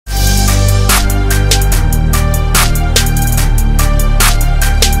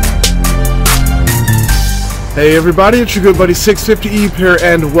Hey everybody, it's your good buddy 650 here,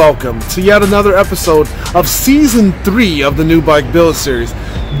 and welcome to yet another episode of Season 3 of the New Bike Build Series.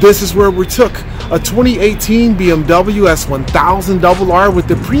 This is where we took a 2018 BMW S1000RR with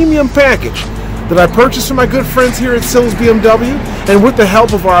the premium package that I purchased from my good friends here at Sills BMW, and with the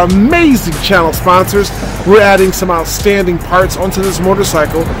help of our amazing channel sponsors, we're adding some outstanding parts onto this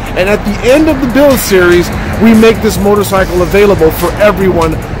motorcycle, and at the end of the build series, we make this motorcycle available for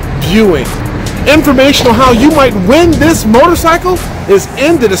everyone viewing. Information on how you might win this motorcycle is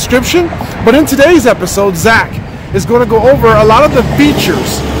in the description, but in today's episode, Zack is going to go over a lot of the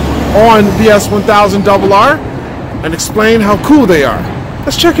features on the S1000RR and explain how cool they are.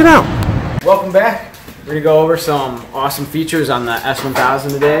 Let's check it out. Welcome back. We're going to go over some awesome features on the S1000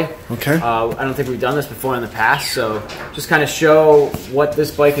 today. Okay. I don't think we've done this before in the past, so just kind of show what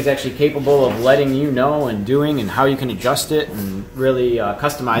this bike is actually capable of letting you know and doing, and how you can adjust it and really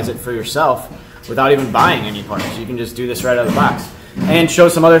customize it for yourself without even buying any parts. You can just do this right out of the box. And show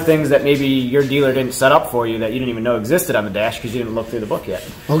some other things that maybe your dealer didn't set up for you that you didn't even know existed on the dash because you didn't look through the book yet.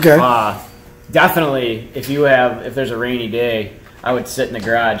 Okay. Definitely, if there's a rainy day, I would sit in the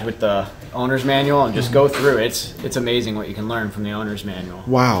garage with the owner's manual and just go through it. It's amazing what you can learn from the owner's manual.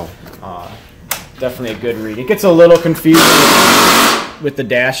 Wow. Definitely a good read. It gets a little confusing with the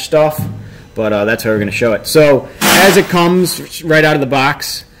dash stuff, but that's how we're going to show it. So as it comes right out of the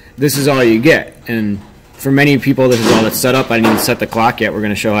box, this is all you get. And for many people, this is all that's set up. I didn't even set the clock yet. We're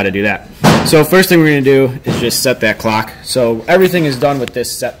going to show how to do that. So first thing we're going to do is just set that clock. So everything is done with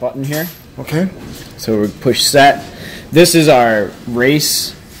this set button here. Okay. So we push set. This is our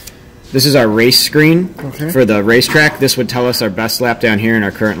race. This is our race screen for the racetrack. This would tell us our best lap down here and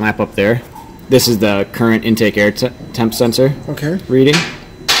our current lap up there. This is the current intake air temp sensor reading.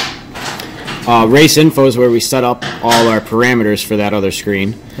 Race info is where we set up all our parameters for that other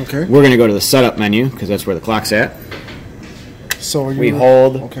screen. Okay. We're going to go to the setup menu because that's where the clock's at. So we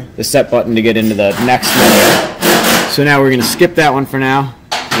hold the set button to get into the next menu. So now we're going to skip that one for now,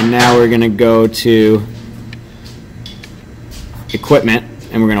 and now we're going to go to equipment,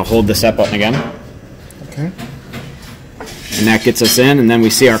 and we're going to hold the set button again. Okay. And that gets us in, and then we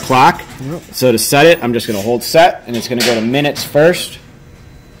see our clock. Yep. So to set it, I'm just going to hold set, and it's going to go to minutes first.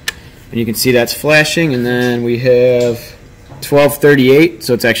 And you can see that's flashing, and then we have 12:38,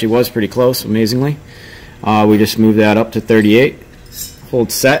 so it actually was pretty close, amazingly. We just move that up to 38,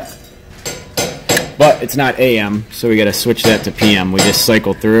 hold set, but it's not AM, so we got to switch that to PM. We just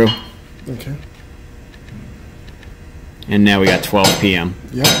cycle through. Okay. And now we got 12 PM.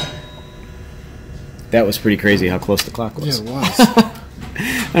 Yep. That was pretty crazy how close the clock was. Yeah, it was.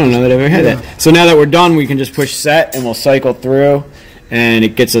 I don't know that I ever had that. So now that we're done, we can just push set, and we'll cycle through. And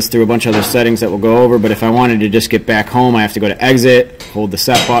it gets us through a bunch of other settings that we'll go over. But if I wanted to just get back home, I have to go to exit, hold the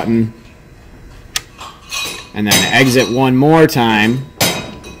set button, and then exit one more time.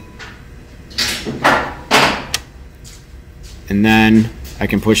 And then I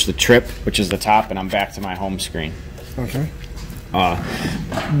can push the trip, which is the top, and I'm back to my home screen. Okay.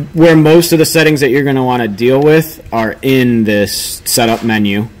 Where most of the settings that you're going to want to deal with are in this setup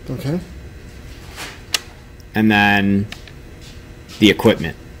menu. Okay. And then the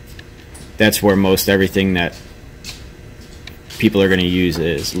equipment. That's where most everything that people are going to use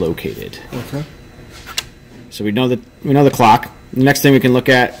is located. Okay. So we know the clock. The next thing we can look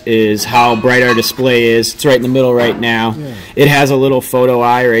at is how bright our display is. It's right in the middle right now. Yeah. It has a little photo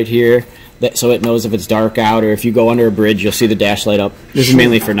eye right here, so it knows if it's dark out, or if you go under a bridge, you'll see the dash light up. This is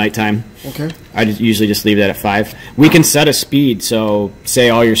mainly for nighttime. Okay. I usually just leave that at 5. We can set a speed, so say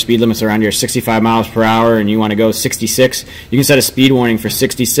all your speed limits around here are 65 miles per hour and you want to go 66, you can set a speed warning for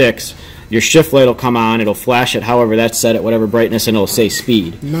 66. Your shift light will come on, it'll flash it however that's set at whatever brightness, and it'll say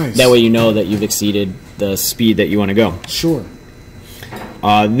speed. Nice. That way you know that you've exceeded the speed that you want to go. Sure.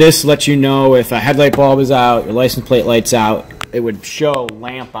 This lets you know if a headlight bulb is out, your license plate light's out. It would show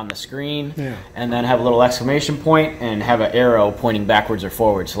lamp on the screen, and then have a little exclamation point and have an arrow pointing backwards or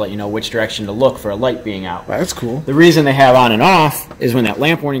forwards to let you know which direction to look for a light being out. That's cool. The reason they have on and off is when that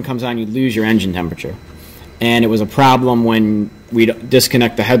lamp warning comes on, you lose your engine temperature. And it was a problem when we'd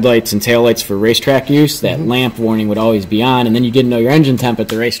disconnect the headlights and taillights for racetrack use. That lamp warning would always be on, and then you didn't know your engine temp at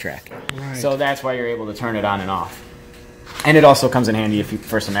the racetrack. Right. So that's why you're able to turn it on and off. And it also comes in handy if you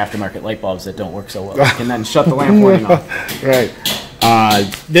for some aftermarket light bulbs that don't work so well. You can then shut the lamp warning off. Right.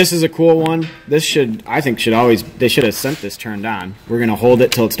 This is a cool one. This they should have sent this turned on. We're going to hold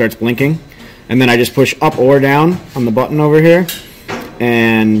it till it starts blinking. And then I just push up or down on the button over here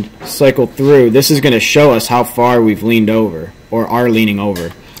and cycle through. This is going to show us how far we've leaned over or are leaning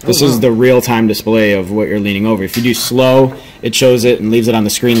over. This is the real-time display of what you're leaning over. If you do slow, it shows it and leaves it on the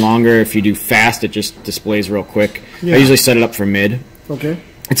screen longer. If you do fast, it just displays real quick. I usually set it up for mid. Okay.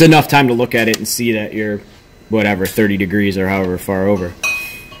 It's enough time to look at it and see that you're, whatever, 30 degrees or however far over.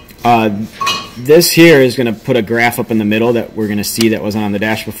 This here is going to put a graph up in the middle that we're going to see that wasn't on the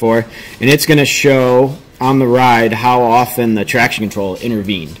dash before. And it's going to show on the ride how often the traction control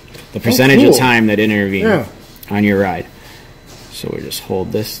intervened. The percentage of time that it intervened on your ride. So we just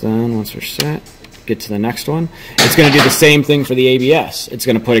hold this then once we're set. Get to the next one. It's going to do the same thing for the ABS. It's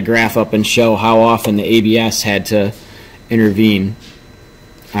going to put a graph up and show how often the ABS had to intervene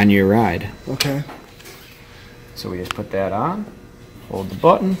on your ride. Okay. So we just put that on, hold the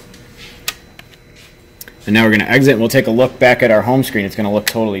button, and now we're going to exit and we'll take a look back at our home screen. It's going to look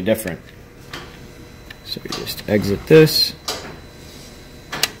totally different. So we just exit this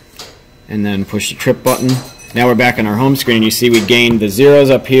and then push the trip button. Now we're back on our home screen. You see we gained the zeros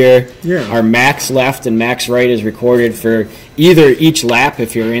up here. Our max left and max right is recorded for either each lap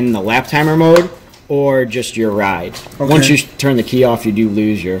if you're in the lap timer mode or just your ride. Once you turn the key off, you do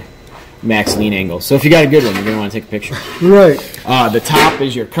lose your max lean angle. So if you got a good one, you're going to want to take a picture. Right. The top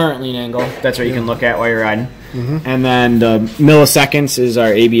is your current lean angle. That's what you can look at while you're riding. And then the milliseconds is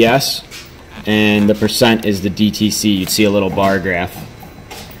our ABS, and the percent is the DTC. You'd see a little bar graph.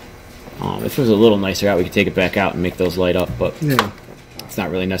 If it was a little nicer out, we could take it back out and make those light up, but it's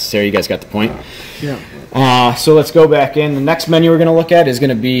not really necessary. You guys got the point. So let's go back in. The next menu we're going to look at is going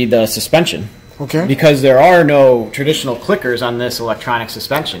to be the suspension. Okay. Because there are no traditional clickers on this electronic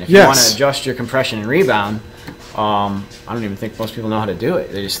suspension. If you want to adjust your compression and rebound, I don't even think most people know how to do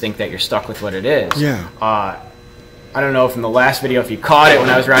it. They just think that you're stuck with what it is. I don't know from the last video if you caught it when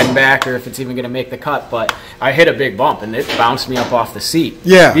I was riding back or if it's even going to make the cut, but I hit a big bump and it bounced me up off the seat.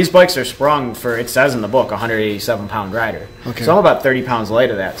 These bikes are sprung for, it says in the book, 187-pound rider. So I'm about 30 pounds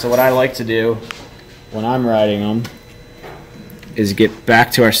light of that. So what I like to do when I'm riding them is get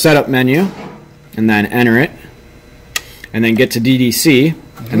back to our setup menu and then enter it and then get to DDC.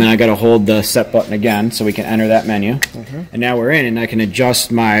 And then I got to hold the set button again so we can enter that menu. And now we're in, and I can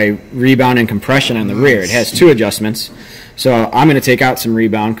adjust my rebound and compression on the rear. It has two adjustments. So I'm going to take out some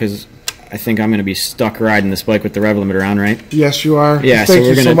rebound because I think I'm going to be stuck riding this bike with the rev limiter on, right? Yes, you are. Yeah, Thank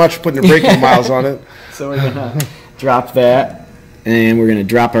you so much for putting the braking miles on it. So we're going to drop that, and we're going to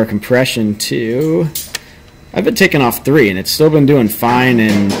drop our compression to... I've been taking off 3, and it's still been doing fine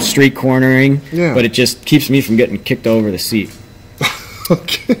in street cornering, but it just keeps me from getting kicked over the seat.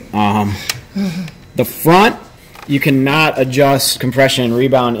 The front, you cannot adjust compression and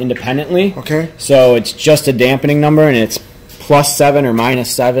rebound independently. So it's just a dampening number, and it's +7 or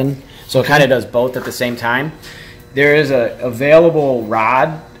 -7. So it kind of does both at the same time. There is a available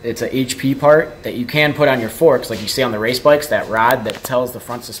rod. It's a HP part that you can put on your forks, like you see on the race bikes. That rod that tells the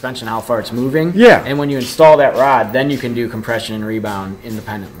front suspension how far it's moving. And when you install that rod, then you can do compression and rebound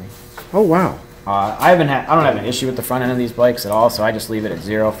independently. Oh wow. I don't have an issue with the front end of these bikes at all, so I just leave it at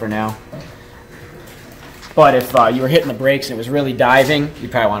 0 for now. But if you were hitting the brakes and it was really diving, you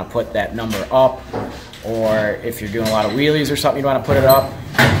probably want to put that number up. Or if you're doing a lot of wheelies or something, you'd want to put it up.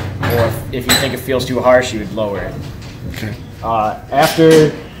 Or if you think it feels too harsh, you would lower it.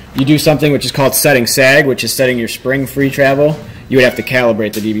 After you do something which is called setting sag, which is setting your spring free travel, you would have to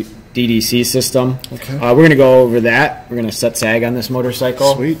calibrate the DDC system. We're going to go over that. We're going to set sag on this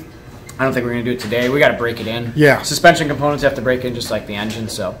motorcycle. Sweet. I don't think we're going to do it today. We got to break it in. Suspension components have to break in just like the engine.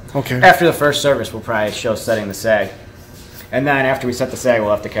 So after the first service, we'll probably show setting the sag. And then after we set the sag,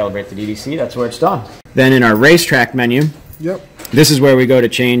 we'll have to calibrate the DDC. That's where it's done. Then in our racetrack menu, this is where we go to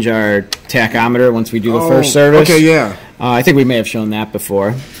change our tachometer once we do the first service. I think we may have shown that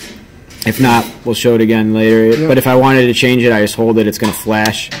before. If not, we'll show it again later. But if I wanted to change it, I just hold it. It's going to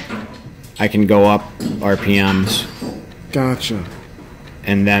flash. I can go up RPMs. Gotcha.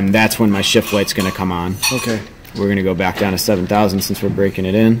 And then that's when my shift light's going to come on. We're going to go back down to 7,000 since we're breaking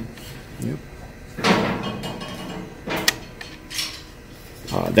it in.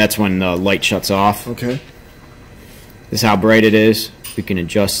 That's when the light shuts off. This is how bright it is. We can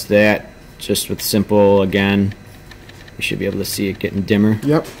adjust that just with simple, again. You should be able to see it getting dimmer.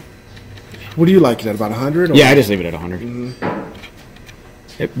 What do you like it at, about 100? Yeah, I just leave it at 100.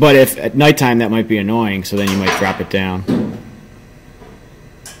 But if at nighttime, that might be annoying, so then you might drop it down.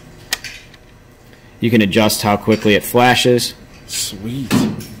 You can adjust how quickly it flashes. Sweet.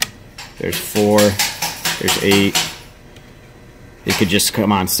 There's 4. There's 8. It could just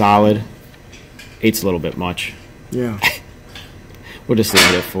come on solid. 8's a little bit much. We'll just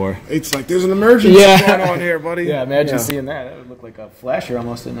leave it at 4. 8's like, there's an emergency going on here, buddy. Imagine seeing that. That would look like a flasher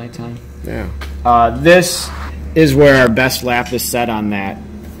almost at nighttime. This is where our best lap is set on that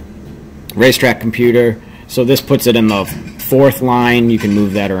racetrack computer. So this puts it in the 4th line. You can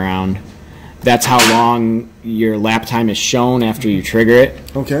move that around. That's how long your lap time is shown after you trigger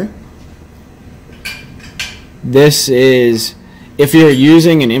it. Okay. This is if you're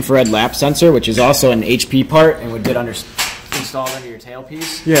using an infrared lap sensor, which is also an HP part and would get installed under your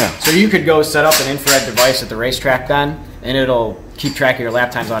tailpiece. Yeah. So you could go set up an infrared device at the racetrack then, and it'll keep track of your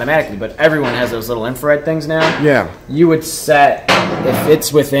lap times automatically. But everyone has those little infrared things now. Yeah. You would set if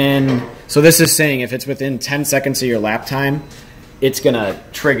it's within. So this is saying if it's within 10 seconds of your lap time, it's going to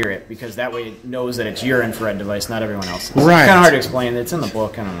trigger it because that way it knows that it's your infrared device, not everyone else's. Right. It's kind of hard to explain. It's in the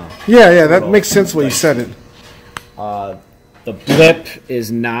book. I don't know. Yeah, that makes sense when you said it. The blip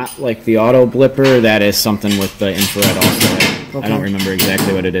is not like the auto blipper. That is something with the infrared also. Okay. I don't remember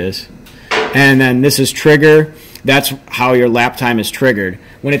exactly what it is. And then this is trigger. That's how your lap time is triggered.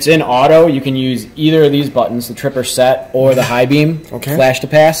 When it's in auto, you can use either of these buttons, the tripper set or the high beam, flash to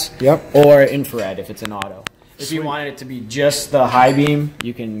pass, or infrared if it's in auto. If you wanted it to be just the high beam,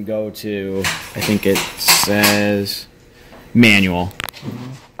 you can go to, I think it says manual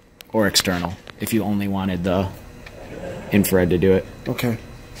or external if you only wanted the infrared to do it. Okay.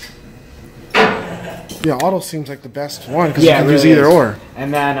 Yeah, auto seems like the best one because you can really use either or.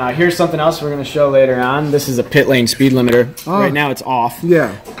 And then here's something else we're going to show later on. This is a pit lane speed limiter. Right now it's off.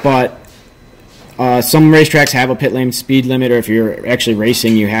 Yeah. But some racetracks have a pit lane speed limiter. If you're actually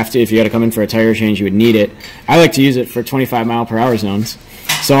racing, you have to. If you got to come in for a tire change, you would need it. I like to use it for 25 mile per hour zones.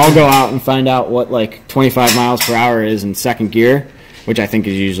 So I'll go out and find out what like 25 miles per hour is in second gear, which I think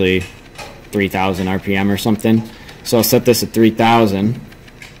is usually 3,000 RPM or something. So I'll set this at 3,000.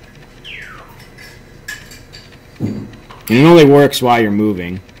 And it only works while you're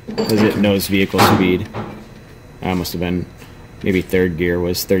moving because it knows vehicle speed. That must have been maybe third gear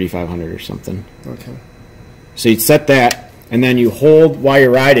was 3,500 or something. Okay. So you set that, and then you hold while you're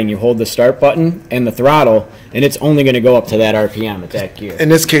riding. You hold the start button and the throttle, and it's only going to go up to that RPM at that gear. In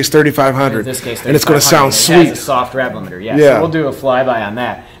this case, 3,500. In this case, 3,500. And it's going to sound sweet. It has a soft rev limiter. Yeah. So we'll do a flyby on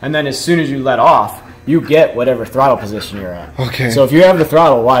that, and then as soon as you let off, you get whatever throttle position you're at. Okay. So if you have the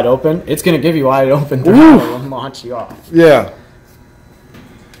throttle wide open, it's going to give you wide open throttle and launch you off. Yeah.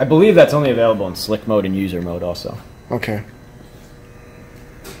 I believe that's only available in slick mode and user mode also. Okay.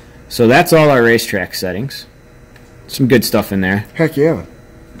 So that's all our racetrack settings. Some good stuff in there. Heck yeah.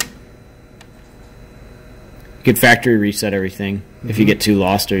 You could factory reset everything if you get too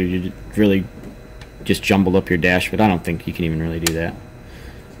lost or you really just jumbled up your dash, but I don't think you can even really do that.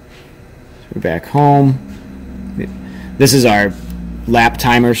 We're back home. This is our lap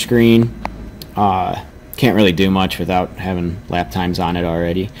timer screen. Can't really do much without having lap times on it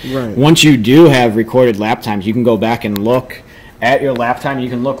already. Right. Once you do have recorded lap times, you can go back and look at your lap time. You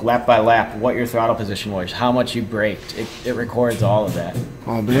can look lap by lap what your throttle position was, how much you braked. It records all of that.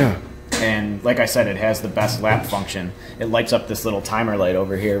 Oh, yeah. And like I said, it has the best lap function. It lights up this little timer light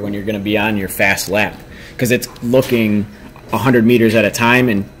over here when you're going to be on your fast lap because it's looking 100 meters at a time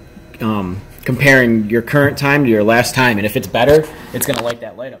and comparing your current time to your last time, and if it's better, it's going to light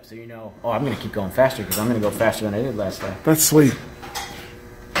that light up so you know, oh, I'm going to keep going faster because I'm going to go faster than I did last time. That's sweet.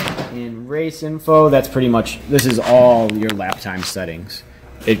 In race info, that's pretty much, this is all your lap time settings.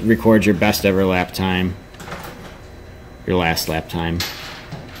 It records your best ever lap time, your last lap time,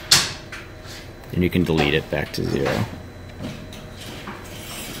 and you can delete it back to 0.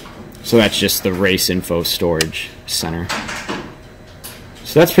 So that's just the race info storage center.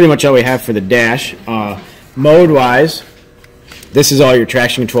 So that's pretty much all we have for the dash. Mode-wise, this is all your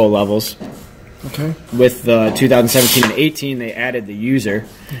traction control levels. Okay. With 2017 and 18, they added the user.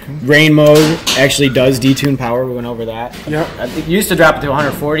 Okay. Rain mode actually does detune power. We went over that. Yep. I think you used to drop it to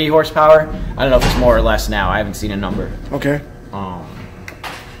 140 horsepower. I don't know if it's more or less now. I haven't seen a number. Okay.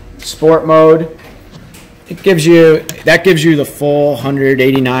 Sport mode, that gives you the full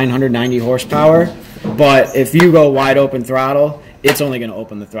 189, 190 horsepower. But if you go wide open throttle, it's only going to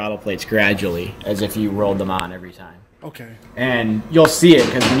open the throttle plates gradually, as if you rolled them on every time. Okay. And you'll see it,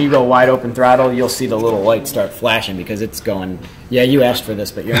 because when you go wide open throttle, you'll see the little light start flashing, because it's going, yeah, you asked for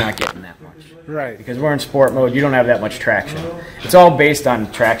this, but you're not getting that much. Right. Because we're in sport mode, you don't have that much traction. It's all based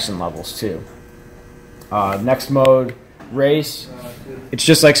on traction levels, too. Next mode, race. It's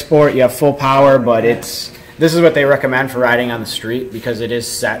just like sport. You have full power, but this is what they recommend for riding on the street because it is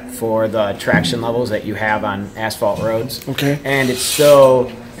set for the traction levels that you have on asphalt roads. Okay. And it's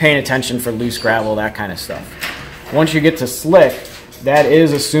still paying attention for loose gravel, that kind of stuff. Once you get to slick, that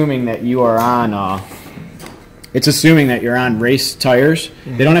is assuming that you are on it's assuming that you're on race tires.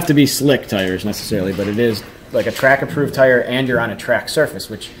 Mm-hmm. They don't have to be slick tires necessarily, but it is like a track approved tire and you're on a track surface,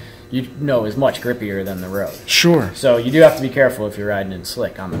 which you know is much grippier than the road. Sure. So you do have to be careful if you're riding in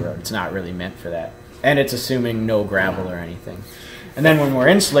slick on the road. It's not really meant for that. And it's assuming no gravel or anything. And then when we're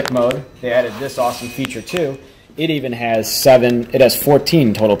in slick mode, they added this awesome feature too. It even has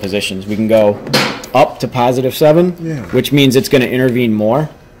 14 total positions. We can go up to +7, which means it's going to intervene more.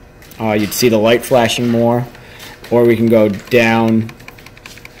 You'd see the light flashing more. Or we can go down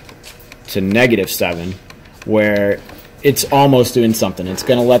to -7, where it's almost doing something. It's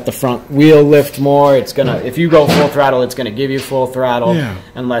going to let the front wheel lift more. It's going to, if you go full throttle, it's going to give you full throttle,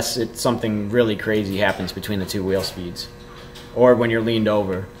 unless it's something really crazy happens between the two wheel speeds, or when you're leaned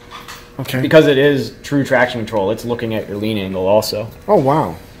over. Okay. Because it is true traction control, it's looking at your lean angle also. Oh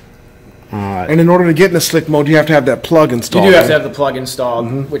wow. And in order to get into slick mode, you have to have that plug installed. You do have to have the plug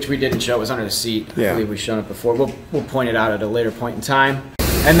installed, which we didn't show. It was under the seat. Yeah. I believe we've shown it before. We'll point it out at a later point in time.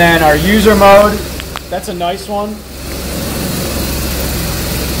 And then our user mode, that's a nice one.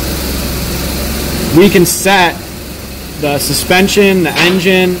 We can set the suspension, the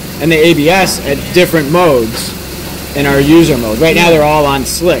engine, and the ABS at different modes in our user mode. Right now they're all on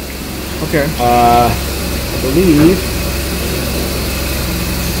slick. Okay. I believe.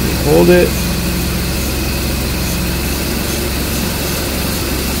 Hold it.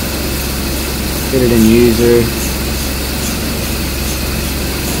 Get it in user.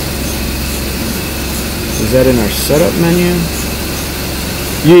 Is that in our setup menu?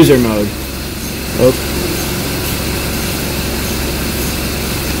 User mode. Oh.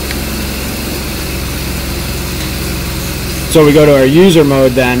 So we go to our user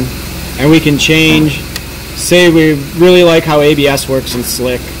mode then, and we can change. Say we really like how ABS works in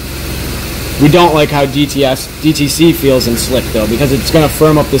slick. We don't like how DTC feels in slick though, because it's going to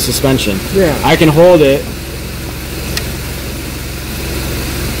firm up the suspension. Yeah. I can hold it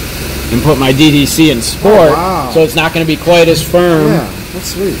and put my DTC in sport, so it's not going to be quite as firm. Yeah, that's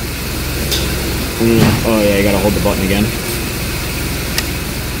sweet. Oh yeah, you got to hold the button again.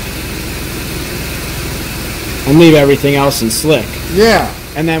 And leave everything else in slick. Yeah.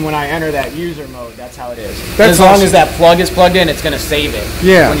 And then when I enter that user mode, that's how it is. That's as long as that plug is plugged in, it's going to save it.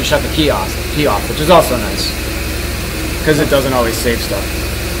 Yeah. When you shut the key off, which is also nice, because it doesn't always save stuff.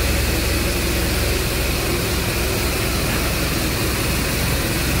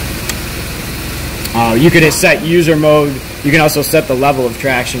 You could set user mode. You can also set the level of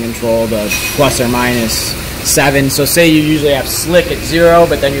traction control to ±7. So say you usually have slick at 0,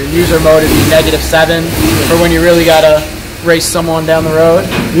 but then your user mode is -7 for when you really gotta race someone down the road.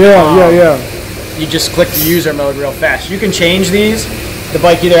 Yeah. You just click the user mode real fast. You can change these. The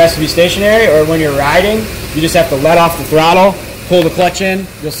bike either has to be stationary, or when you're riding, you just have to let off the throttle, pull the clutch in,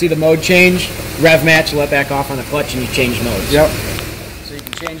 you'll see the mode change, rev match, let back off on the clutch, and you change modes. Yep. So you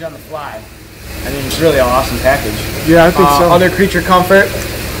can change on the fly. I mean, it's really an awesome package. Yeah, I think so. Other creature comfort,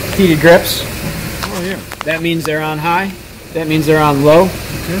 heated grips. Oh yeah. That means they're on high. That means they're on low.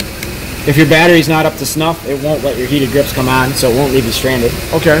 Okay. If your battery's not up to snuff, it won't let your heated grips come on, so it won't leave you stranded.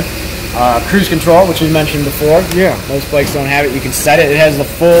 Okay. Cruise control, which we mentioned before. Yeah. Most bikes don't have it. You can set it. It has the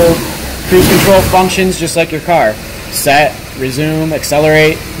full cruise control functions just like your car. Set, resume,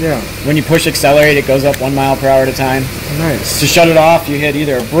 accelerate. Yeah. When you push accelerate, it goes up 1 mile per hour at a time. Nice. To shut it off, you hit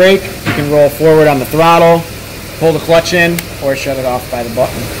either a brake, you can roll forward on the throttle, pull the clutch in, or shut it off by the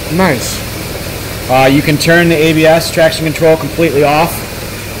button. Nice. You can turn the ABS traction control completely off.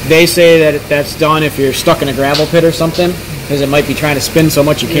 They say that that's done if you're stuck in a gravel pit or something, because it might be trying to spin so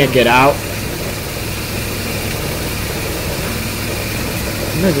much you can't get out.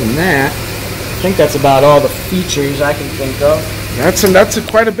 Other than that, I think that's about all the features I can think of. That's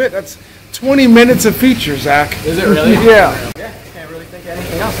quite a bit. That's 20 minutes of features, Zach. Is it really? Yeah. Yeah, I can't really think of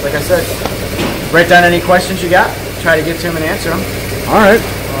anything else. Like I said, write down any questions you got. Try to get to them and answer them. All right.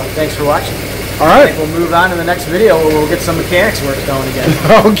 Thanks for watching. All right. I think we'll move on to the next video where we'll get some mechanics work going again.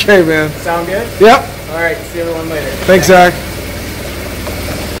 Okay, man. Sound good? Yep. All right. See everyone later. Thanks, Zach.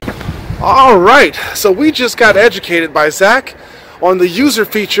 All right. So we just got educated by Zach on the user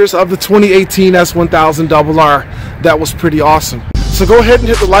features of the 2018 S1000RR. That was pretty awesome. So go ahead and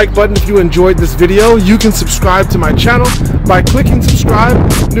hit the like button if you enjoyed this video. You can subscribe to my channel by clicking subscribe.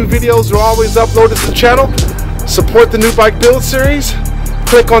 New videos are always uploaded to the channel. Support the New Bike Build series.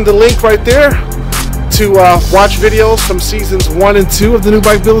 Click on the link right there to watch videos from seasons 1 and 2 of the New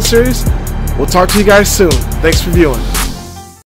Bike Build series. We'll talk to you guys soon. Thanks for viewing.